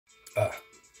Uh,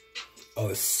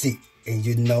 oh, see, and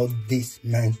you know this,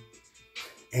 man.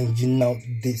 And you know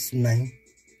this, man.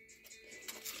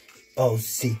 Oh,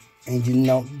 see, and you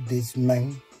know this,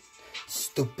 man.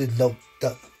 Stupid, low,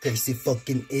 up, crazy,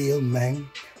 fucking ill, man.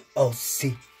 Oh,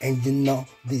 see, and you know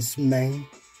this, man.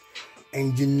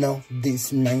 And you know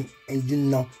this, man. And you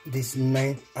know this,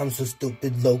 man. I'm so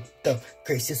stupid, low, up,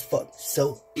 crazy as fuck,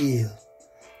 so ill.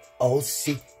 Oh,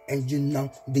 see, and you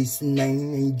know this,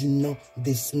 man. And you know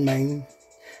this, man.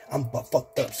 I'm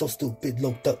fucked up, so stupid,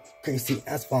 low, up, crazy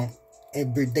as fuck.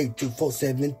 Every day,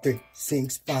 24/7,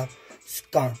 365.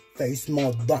 Scarface,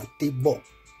 modo activo.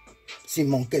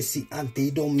 Simón que si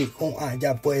antido, mijo,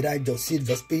 allá afuera yo sí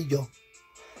los pillo.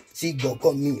 Sigo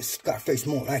con mi Scarface,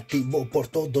 modo activo por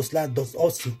todos lados, oh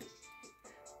sí.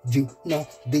 You know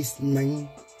this, man.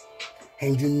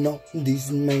 And you know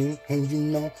this, man. And you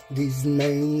know this,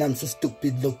 man. I'm so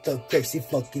stupid, looked up, crazy,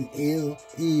 fucking ill.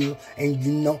 And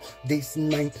you know this,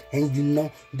 man. And you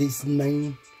know this,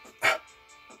 man.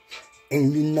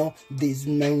 And you know this,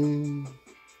 man.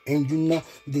 And you know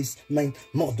this, man.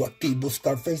 Modo activo,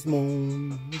 Scarface,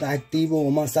 modo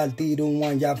activo, más al tiro,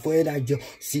 allá afuera yo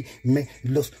sí me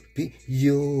los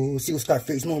pillo. Sigo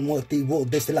Scarface, modo activo,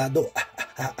 de este lado,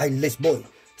 let's boy.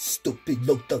 Stupid,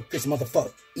 looked up, crazy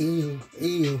motherfucker,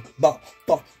 bop,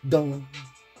 down.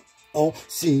 Oh,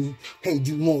 see, and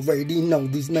you already know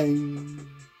this, man.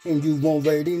 And you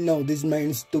already know this,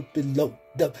 man. Stupid,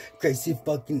 looked up, crazy,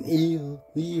 fucking ill.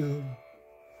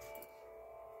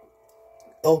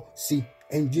 Oh, see,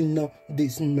 and you know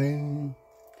this, man.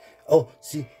 Oh,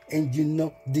 see, and you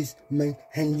know this, man.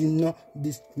 And you know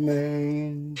this,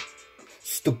 man.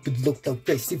 Stupid, looked up,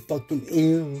 crazy, fucking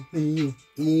ill.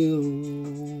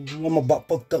 I'm about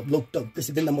fucked up, looked up,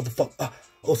 crazy, then I'm motherfucker.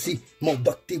 Oh, sí,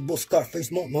 modo activo,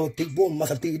 Scarface, modo activo, más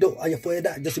al tiro, allá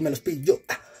afuera, yo sí me los pillo.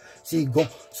 Sigo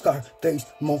Scarface,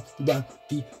 modo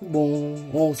activo.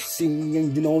 Oh, sí,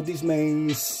 and you know this, man.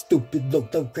 Stupid,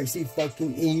 looked up, crazy,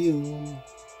 fucking ill.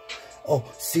 Oh,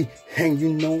 see, and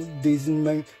you know this,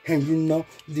 man. And you know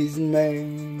this,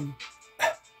 man.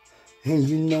 And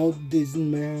you know this,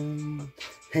 man.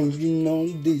 And you know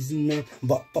this, man.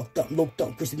 But fucked up, looked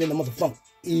up, crazy, then the motherfucker.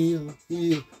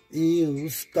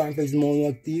 Scarface, modo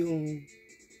activo.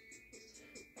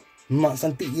 Más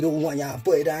al tiro, allá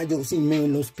afuera, yo sí me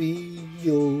los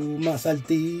pillo. Más al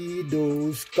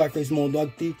tiro, Scarface, modo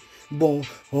activo.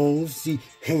 Oh, sí,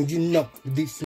 and you know this.